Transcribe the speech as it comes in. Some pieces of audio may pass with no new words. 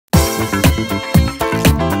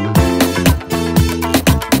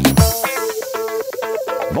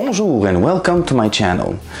Bonjour and welcome to my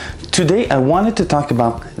channel. Today I wanted to talk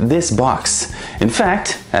about this box. In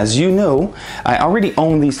fact, as you know, I already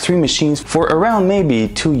own these three machines for around maybe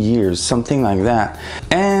 2 years, something like that.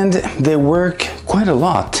 And they work quite a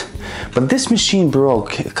lot. But this machine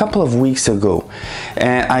broke a couple of weeks ago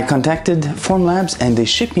and I contacted Formlabs and they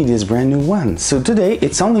shipped me this brand new one. So today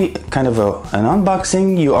it's only kind of an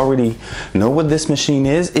unboxing. You already know what this machine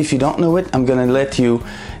is. If you don't know it, I'm gonna let you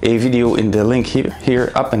a video in the link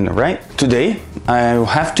here up on the right. Today I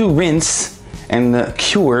have to rinse and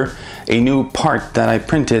cure a new part that I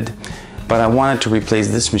printed, but I wanted to replace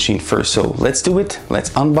this machine first. So let's do it. Let's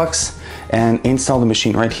unbox and install the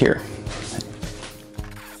machine right here.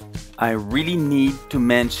 I really need to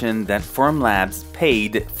mention that Formlabs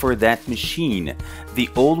paid for that machine. The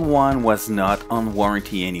old one was not on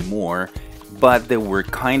warranty anymore, but they were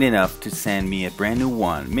kind enough to send me a brand new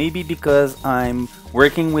one. Maybe because I'm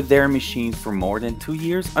working with their machine for more than 2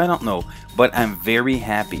 years, I don't know, but I'm very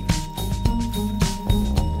happy.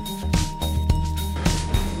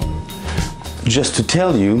 Just to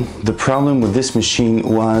tell you, the problem with this machine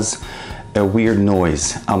was a weird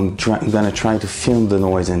noise. I'm gonna try to film the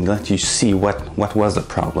noise and let you see what was the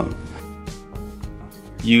problem.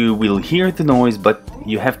 You will hear the noise, but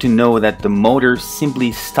you have to know that the motor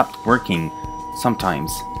simply stopped working sometimes.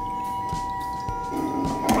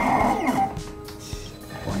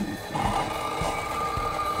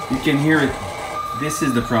 You can hear it. This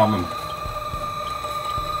is the problem.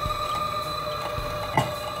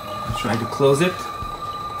 I'll try to close it.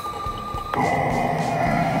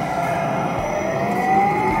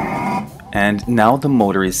 And now the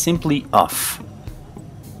motor is simply off.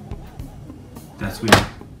 That's weird.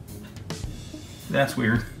 That's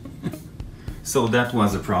weird. So that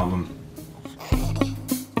was a problem.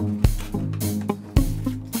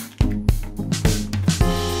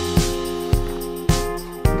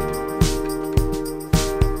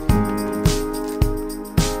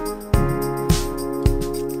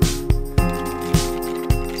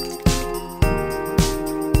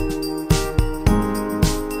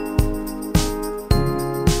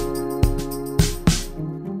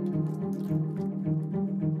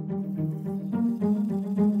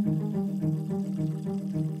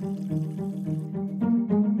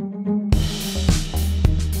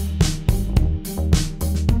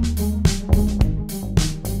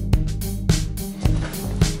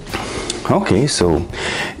 Okay, so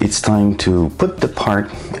it's time to put the part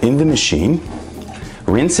in the machine,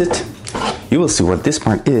 rinse it. You will see what this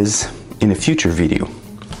part is in a future video.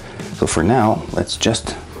 So for now, let's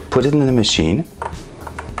just put it in the machine.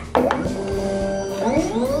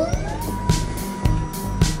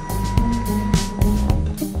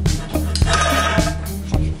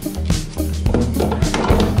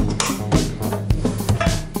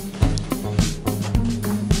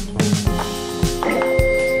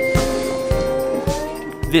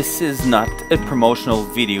 This is not a promotional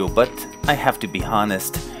video, but I have to be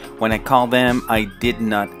honest. When I called them, I did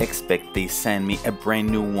not expect they send me a brand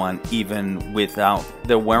new one even without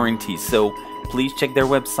the warranty. So please check their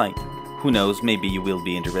website. Who knows, maybe you will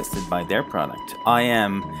be interested by their product. I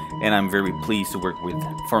am, and I'm very pleased to work with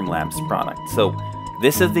Formlabs product. So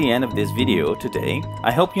this is the end of this video today.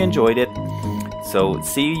 I hope you enjoyed it. So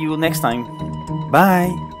see you next time.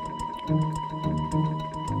 Bye!